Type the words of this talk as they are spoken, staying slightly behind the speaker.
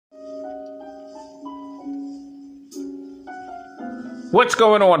What's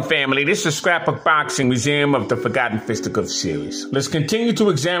going on, family? This is Scrapbook Boxing Museum of the Forgotten Fisticuffs series. Let's continue to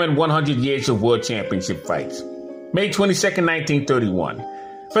examine 100 years of World Championship fights. May 22nd, 1931.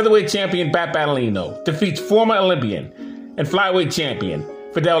 Featherweight champion Bat Battalino defeats former Olympian and flyweight champion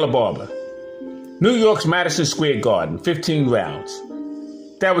Fidel Barber. New York's Madison Square Garden, 15 rounds.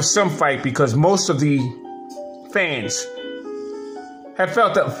 That was some fight because most of the fans had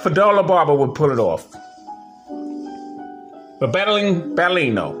felt that Fidel Barber would pull it off. But battling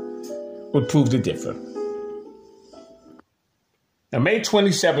Battalino would prove to differ. Now, May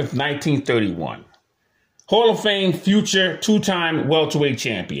 27th, 1931. Hall of Fame future two-time welterweight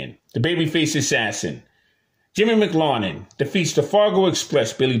champion, the babyface assassin, Jimmy McLarnin defeats the Fargo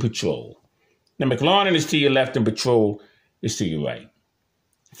Express Billy Petrolle. Now, McLarnin is to your left and Petrolle is to your right.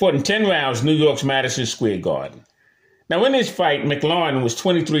 Fought in 10 rounds, New York's Madison Square Garden. Now, in this fight, McLarnin was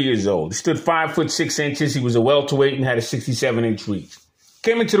 23 years old. He stood 5 foot 6 inches. He was a welterweight and had a 67-inch reach.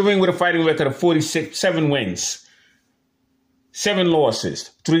 Came into the ring with a fighting record of 7 wins, 7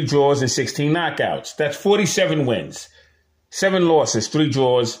 losses, 3 draws, and 16 knockouts. That's 47 wins, 7 losses, 3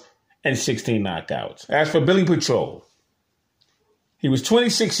 draws, and 16 knockouts. As for Billy Petrolle, he was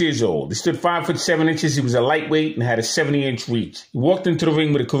 26 years old. He stood 5 foot 7 inches. He was a lightweight and had a 70-inch reach. He walked into the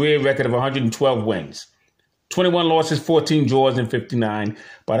ring with a career record of 112 wins. 21 losses, 14 draws, and 59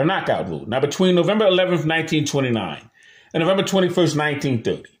 by the knockout rule. Now, between November 11th, 1929 and November 21st,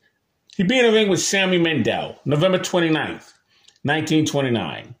 1930, he'd be in the ring with Sammy Mendel, November 29th,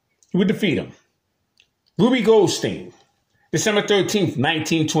 1929. He would defeat him. Ruby Goldstein, December 13th,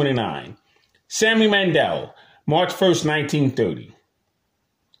 1929. Sammy Mendel, March 1st, 1930.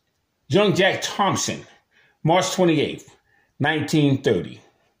 Young Jack Thompson, March 28th, 1930.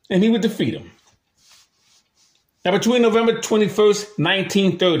 And he would defeat him. Now, between November 21st,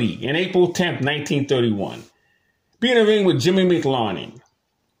 1930 and April 10th, 1931, be in a ring with Jimmy McLarnin.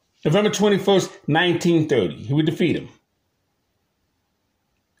 November 21st, 1930, he would defeat him.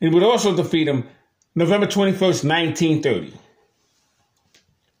 He would also defeat him November 21st, 1930.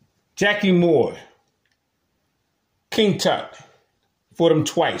 Jackie Moore, King Tut, fought him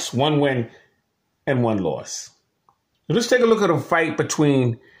twice, 1 win and 1 loss. So let's take a look at a fight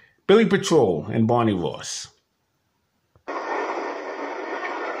between Billy Petrolle and Barney Ross.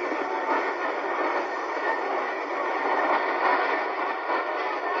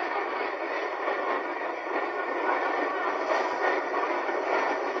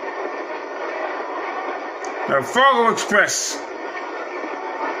 The Fargo Express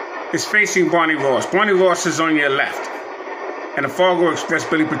is facing Barney Ross. Barney Ross is on your left. And the Fargo Express,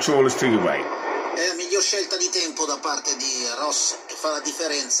 Billy Petrolle, is to your right. È la miglior scelta di tempo da parte di Ross che fa la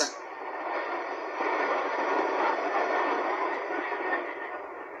differenza.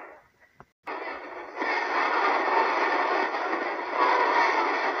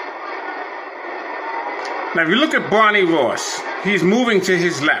 Now, if you look at Barney Ross, he's moving to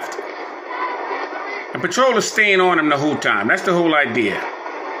his left. And Petrolle is staying on him the whole time. That's the whole idea.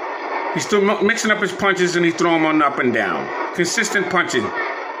 He's still mixing up his punches and he's throwing them on up and down. Consistent punching,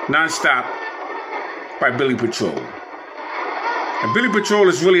 non-stop, by Billy Petrolle. And Billy Petrolle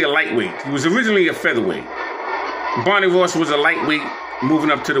is really a lightweight. He was originally a featherweight. Barney Ross was a lightweight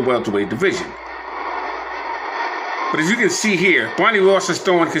moving up to the welterweight division. But as you can see here, Barney Ross is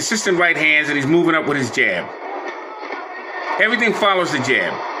throwing consistent right hands and he's moving up with his jab. Everything follows the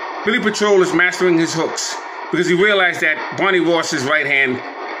jab. Billy Petrolle is mastering his hooks because he realized that Barney Ross's right hand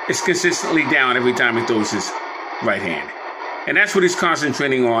is consistently down every time he throws his right hand. And that's what he's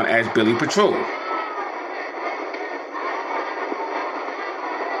concentrating on as Billy Petrolle.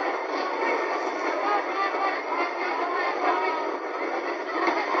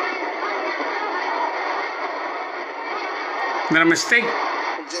 Now, the mistake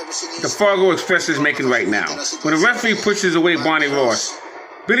the Fargo Express is making right now, when the referee pushes away Barney Ross,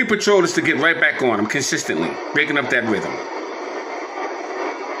 Billy Petrolle is to get right back on him consistently, breaking up that rhythm.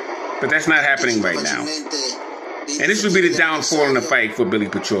 But that's not happening right now. And this would be the downfall in the fight for Billy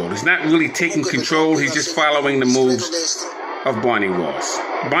Petrolle. He's not really taking control. He's just following the moves of Barney Ross.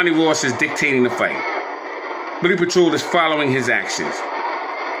 Barney Ross is dictating the fight. Billy Petrolle is following his actions.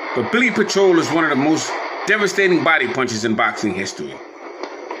 But Billy Petrolle is one of the most devastating body punches in boxing history.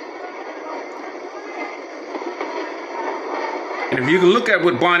 And if you can look at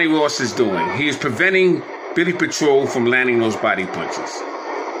what Barney Ross is doing, he is preventing Billy Petrolle from landing those body punches.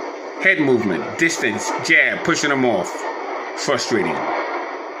 Head movement, distance, jab, pushing him off, frustrating him.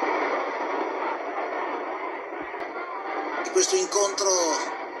 Questo incontro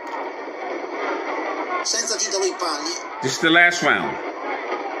senza titolo ai pali. This is the last round.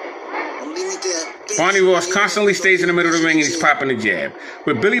 Barney Ross constantly stays in the middle of the ring and he's popping the jab.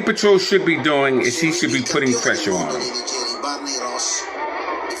 What Billy Petrolle should be doing is he should be putting pressure on him.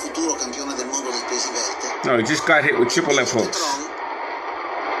 No, he just got hit with triple left hooks.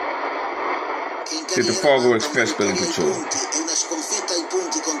 Did the Fargo Express Billy Petrolle.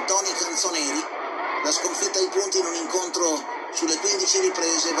 La sconfitta ai punti in un incontro sulle 15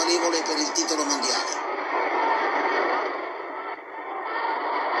 riprese valevole per il titolo mondiale.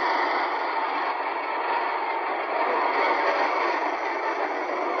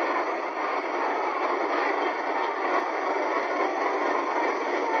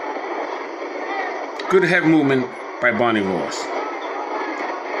 Good head movement by Barney Ross.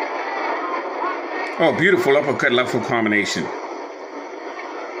 Oh, beautiful uppercut left hook combination.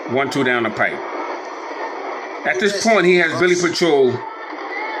 1-2 down the pipe. At this point, he has Billy Petrolle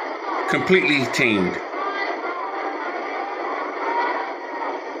completely tamed.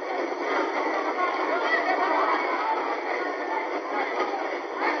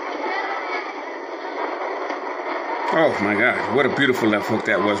 Oh my God, what a beautiful left hook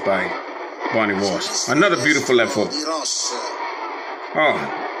that was by Barney Ross. Another beautiful left hook.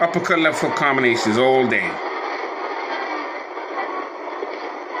 Oh, uppercut left hook combinations all day.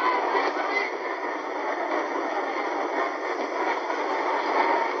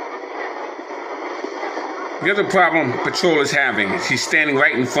 The other problem Petrolle is having is he's standing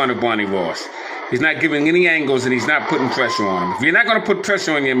right in front of Barney Ross. He's not giving any angles and he's not putting pressure on him. If you're not going to put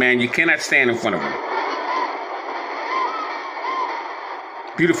pressure on your man, you cannot stand in front of him.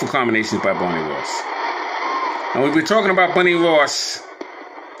 Beautiful combinations by Barney Ross. And we'll be talking about Barney Ross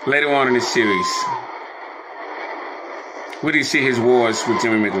later on in this series. Where do you see his wars with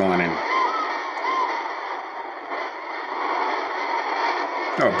Jimmy McLarnin?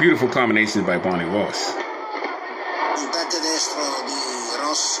 Oh, beautiful combinations by Barney Ross.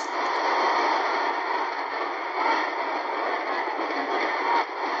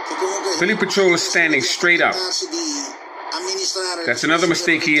 Billy Petrolle is standing straight up. That's another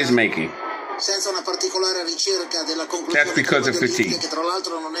mistake he is making. That's because of fatigue.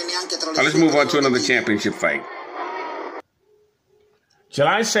 Now let's move on to another championship fight.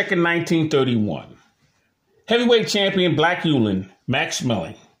 July 2nd, 1931. Heavyweight champion Black Ulan, Max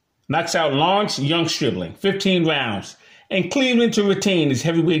Schmeling, knocks out Lawrence Young Stribling, 15 rounds, in Cleveland to retain his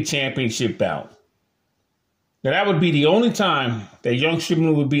heavyweight championship bout. Now, that would be the only time that Young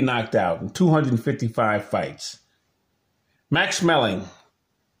Stribling would be knocked out in 255 fights. Max Schmeling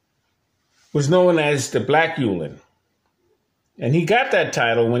was known as the Black Ulan, and he got that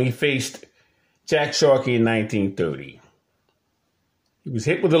title when he faced Jack Sharkey in 1930. He was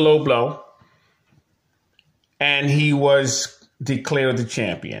hit with a low blow, and he was declared the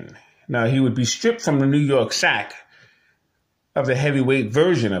champion. Now, he would be stripped from the New York sack of the heavyweight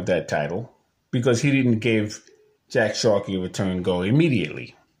version of that title because he didn't give Jack Sharkey a return go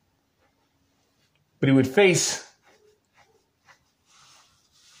immediately. But he would face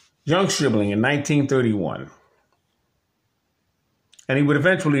Young Stribling in 1931. And he would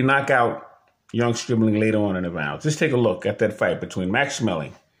eventually knock out Young Stribling later on in the round. Just take a look at that fight between Max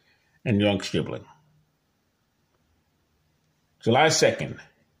Schmeling and Young Stribling. July 2nd,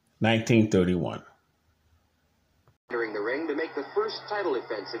 1931. Entering the ring to make the first title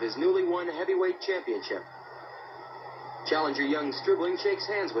defense of his newly won heavyweight championship. Challenger Young Stribling shakes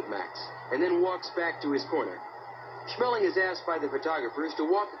hands with Max and then walks back to his corner. Schmeling is asked by the photographers to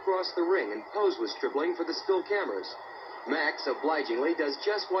walk across the ring and pose with Stribling for the still cameras. Max obligingly does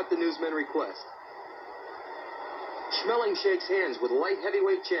just what the newsmen request. Schmeling shakes hands with light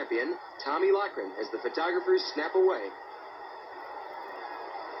heavyweight champion Tommy Loughran as the photographers snap away.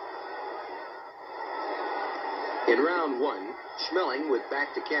 In round one, Schmeling, with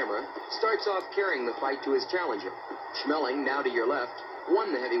back to camera, starts off carrying the fight to his challenger. Schmeling, now to your left,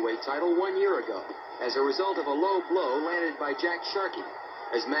 won the heavyweight title 1 year ago as a result of a low blow landed by Jack Sharkey.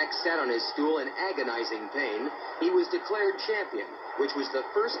 As Max sat on his stool in agonizing pain, he was declared champion, which was the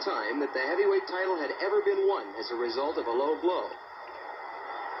first time that the heavyweight title had ever been won as a result of a low blow.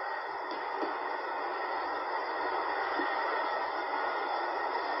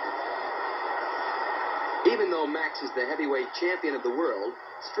 Even though Max is the heavyweight champion of the world,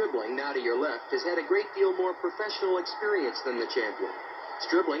 Stribling, now to your left, has had a great deal more professional experience than the champion.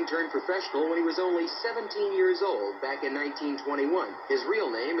 Stribling turned professional when he was only 17 years old back in 1921. His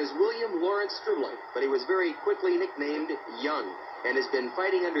real name is William Lawrence Stribling, but he was very quickly nicknamed Young and has been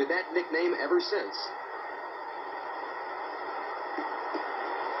fighting under that nickname ever since.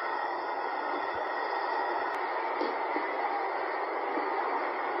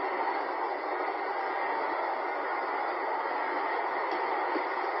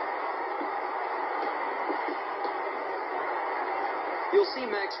 You'll see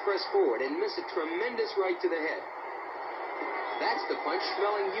Max press forward and miss a tremendous right to the head. That's the punch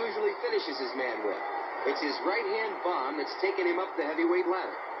Schmeling usually finishes his man with. It's his right-hand bomb that's taken him up the heavyweight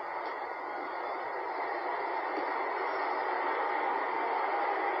ladder.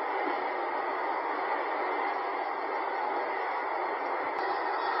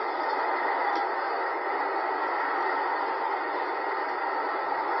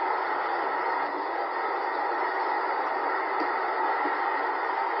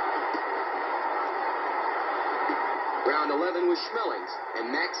 Round 11 was Schmeling's,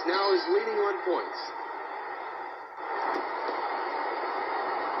 and Max now is leading on points.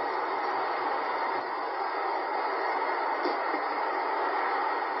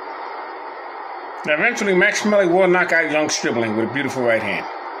 Now, eventually, Max Schmeling will knock out Young Stribling with a beautiful right hand.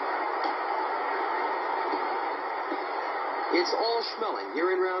 It's all Schmeling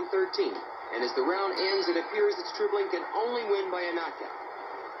here in round 13, and as the round ends, it appears that Stribling can only win by a knockout.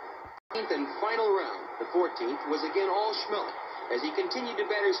 And final round, the 14th, was again all Schmeling, as he continued to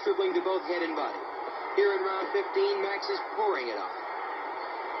batter Stribling to both head and body. Here in round 15, Max is pouring it on.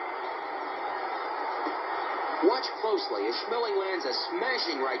 Watch closely as Schmeling lands a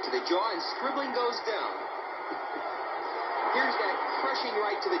smashing right to the jaw and Stribling goes down. Here's that crushing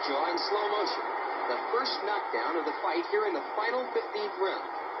right to the jaw in slow motion. The first knockdown of the fight here in the final 15th round.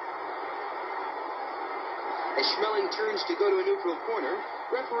 As Schmeling turns to go to a neutral corner,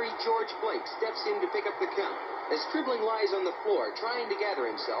 referee George Blake steps in to pick up the count. As Stribling lies on the floor trying to gather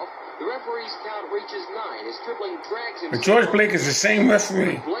himself, the referee's count reaches 9 as Stribling drags himself. But George Blake is the same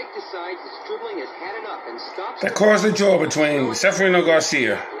referee Blake decides that Stribling has had enough and stops that caused the draw between Severino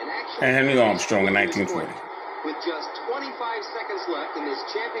Garcia and Henry Armstrong in 1940. With just 25 seconds left in this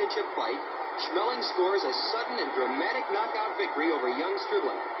championship fight, Schmeling scores a sudden and dramatic knockout victory over Young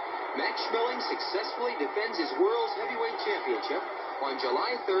Stribling. Max Schmeling successfully defends his World's Heavyweight Championship on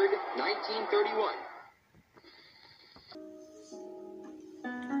July 3rd, 1931.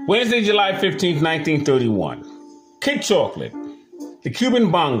 Wednesday, July 15th, 1931. Kid Chocolate, the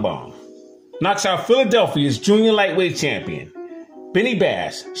Cuban Bong Bong, knocks out Philadelphia's junior lightweight champion, Benny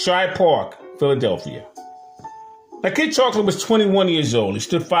Bass, Shibe Park, Philadelphia. Now, Kid Chocolate was 21 years old. He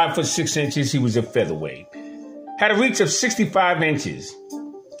stood 5 foot 6 inches. He was a featherweight. Had a reach of 65 inches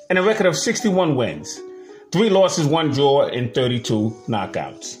and a record of 61 wins, 3 losses, 1 draw, and 32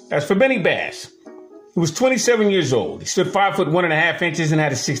 knockouts. As for Benny Bass, he was 27 years old. He stood 5 foot 1.5 inches and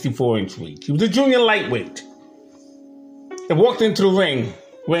had a 64-inch reach. He was a junior lightweight and walked into the ring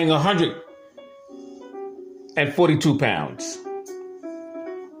weighing 142 pounds.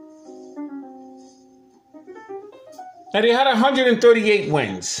 Now, he had 138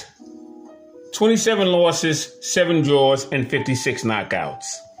 wins, 27 losses, 7 draws, and 56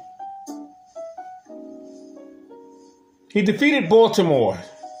 knockouts. He defeated Baltimore,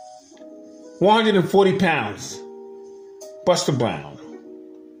 140 pounds, Buster Brown.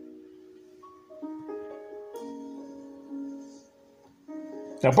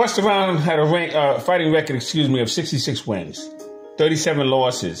 Now, Buster Brown had a fighting record, of 66 wins, 37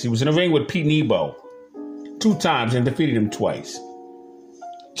 losses. He was in the ring with Pete Nebo 2 times and defeated him twice.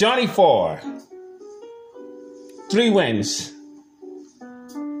 Johnny Farr, 3 wins.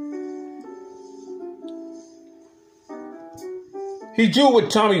 He drew with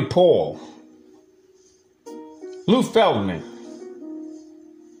Tommy Paul, Lou Feldman.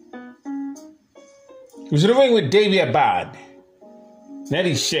 He was in the ring with Davey Abad,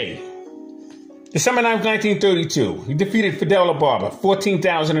 Eddie Shea. December 9th, 1932, he defeated Fidel LaBarba,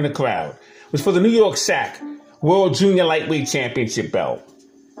 14,000 in the crowd. It was for the New York SAC World Junior Lightweight Championship belt.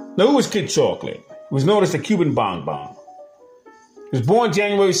 Now, who was Kid Chocolate? He was known as the Cuban Bong Bong. He was born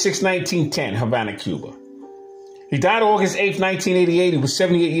January 6, 1910, Havana, Cuba. He died August 8, 1988. He was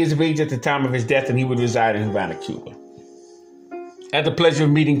 78 years of age at the time of his death, and he would reside in Havana, Cuba. I had the pleasure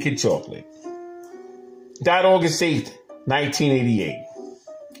of meeting Kid Chocolate. He died August 8, 1988.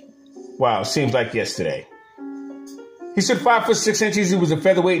 Wow, seems like yesterday. He stood 5 foot 6 inches. He was a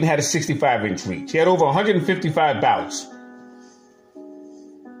featherweight and had a 65-inch reach. He had over 155 bouts.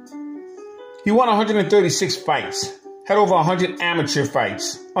 He won 136 fights. Had over 100 amateur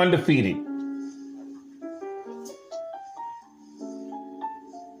fights, undefeated.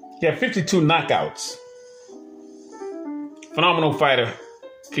 He had 52 knockouts. Phenomenal fighter,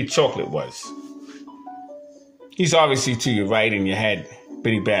 Kid Chocolate was. He's obviously to your right and you had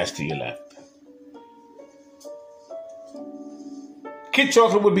Benny Bass to your left. Kid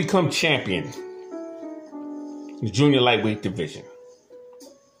Chocolate would become champion in the junior lightweight division.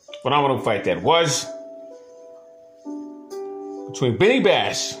 Phenomenal fight that was between Benny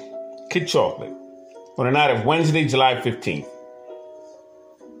Bass and Kid Chocolate on the night of Wednesday, July 15th,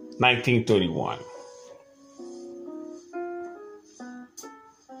 1931.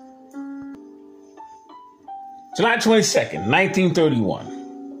 July 22nd,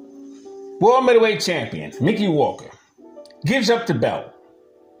 1931. World middleweight champion Mickey Walker gives up the belt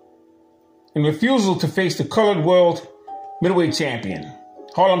in refusal to face the colored world middleweight champion,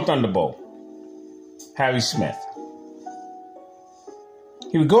 Harlem Thunderbolt, Harry Smith.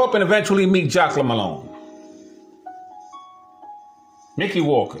 He would go up and eventually meet Jock LaMalone. Mickey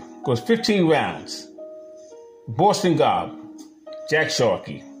Walker goes 15 rounds. Boston Gob, Jack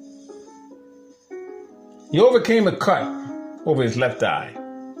Sharkey. He overcame a cut over his left eye.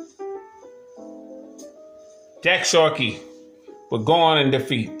 Jack Sharkey would go on and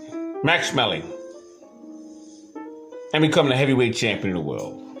defeat Max Schmeling and become the heavyweight champion of the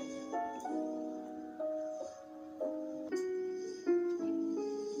world.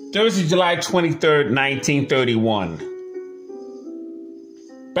 Thursday, July 23rd, 1931.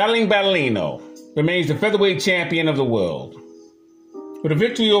 Battling Battalino remains the featherweight champion of the world with a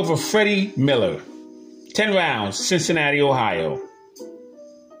victory over Freddie Miller, 10 rounds, Cincinnati, Ohio.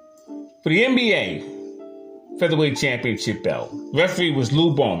 For the NBA featherweight championship belt, referee was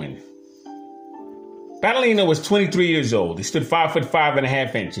Lou Bowman. Battalino was 23 years old. He stood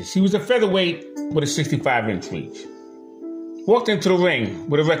 5'5.5". He was a featherweight with a 65-inch reach. Walked into the ring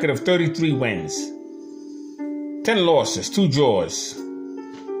with a record of 33 wins, 10 losses, 2 draws.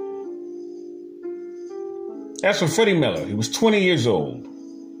 As for Freddie Miller, he was 20 years old,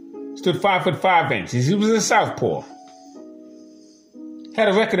 stood 5'5". He was a southpaw. Had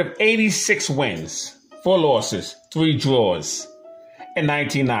a record of 86 wins, 4 losses, 3 draws, and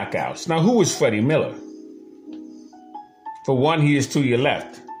 19 knockouts. Now, who is Freddie Miller? For one, he is to your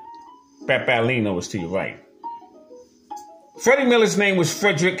left. Bat Battalino is to your right. Freddie Miller's name was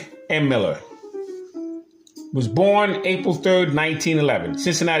Frederick M. Miller. Was born April 3rd, 1911,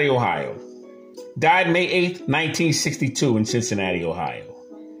 Cincinnati, Ohio. Died May 8th, 1962 in Cincinnati, Ohio.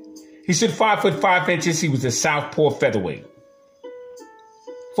 He stood 5'5". He was a southpaw featherweight.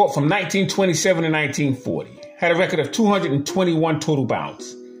 Fought from 1927 to 1940. Had a record of 221 total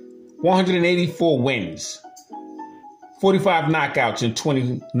bouts, 184 wins, 45 knockouts, and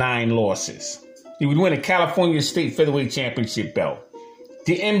 29 losses. He would win a California State Featherweight Championship belt,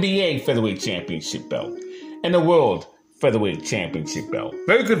 the NBA Featherweight Championship belt, and the World Featherweight Championship belt.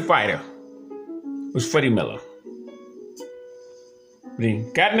 Very good fighter was Freddie Miller. He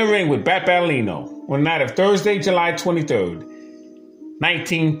got in the ring with Bat Battalino on the night of Thursday, July 23rd,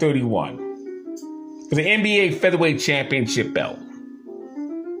 1931, for the NBA Featherweight Championship belt.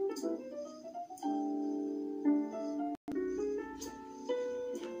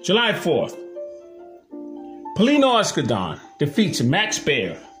 July 4th, Paulino Escudon defeats Max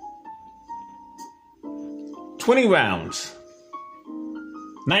Baer. 20 rounds,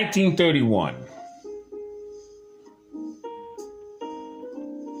 1931.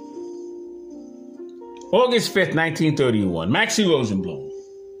 August 5th, 1931, Maxie Rosenblum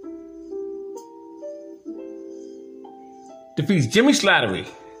defeats Jimmy Slattery,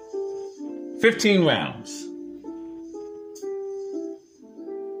 15 rounds.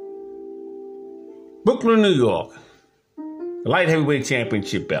 Brooklyn, New York, the light heavyweight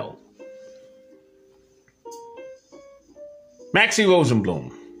championship belt. Maxie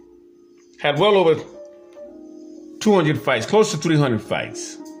Rosenblum had well over 200 fights, close to 300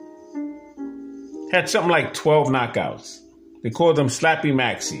 fights. Had something like 12 knockouts. They called him Slappy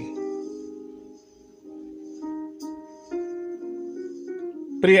Maxie.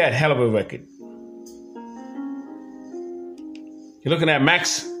 But he had a hell of a record. You're looking at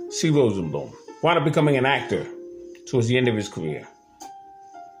Max C. Rosenblum. Wound up becoming an actor towards the end of his career.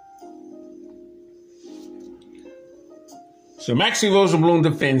 So Maxie Rosenblum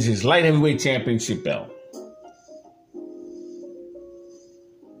defends his light heavyweight championship belt.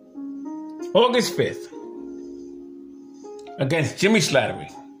 August 5th, against Jimmy Slattery,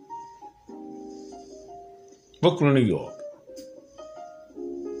 Brooklyn, New York.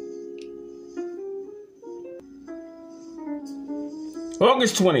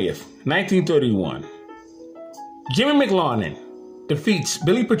 August 20th, 1931, Jimmy McLarnin defeats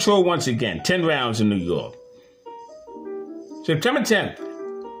Billy Petrolle once again, 10 rounds in New York. September 10th,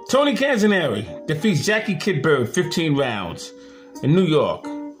 Tony Canzoneri defeats Jackie Kid Bird, 15 rounds in New York.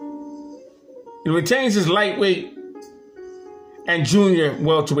 He retains his lightweight and junior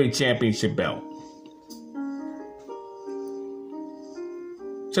welterweight championship belt.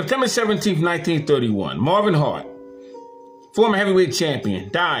 September 17th, 1931, Marvin Hart, former heavyweight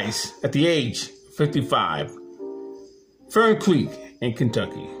champion, dies at the age of 55. Fern Creek in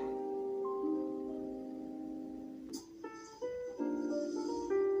Kentucky.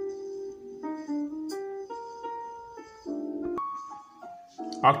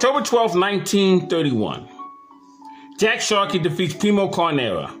 October 12, 1931. Jack Sharkey defeats Primo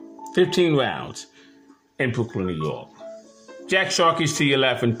Carnera, 15 rounds, in Brooklyn, New York. Jack Sharkey's to your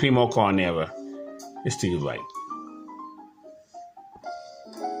left and Primo Carnera is to your right.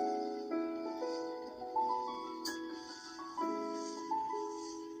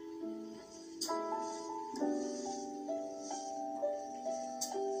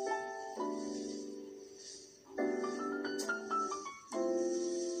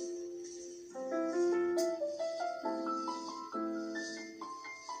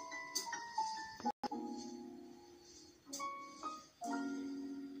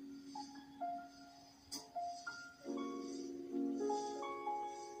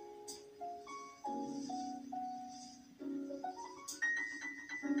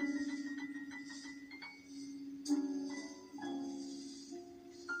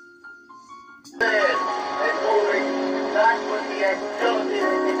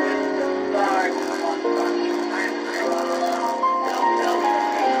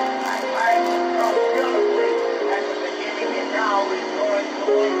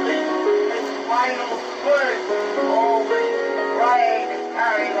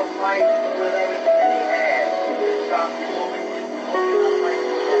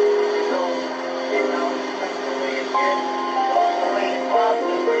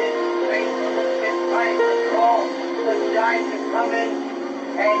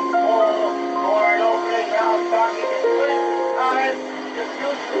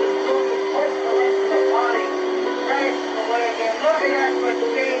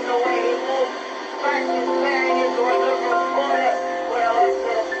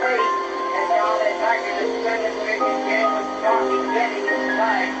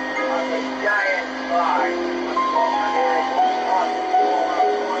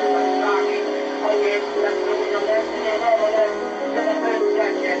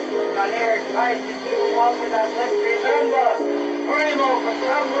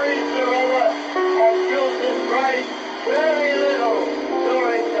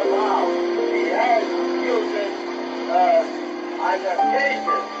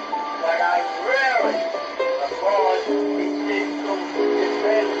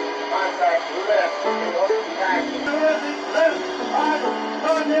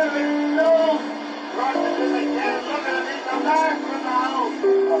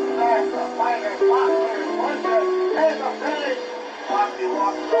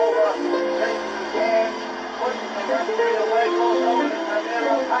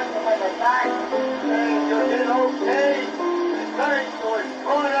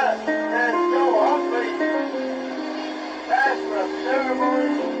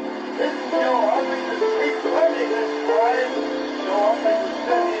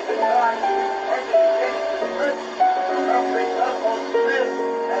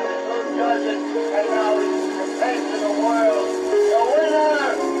 And now he's the face of the world.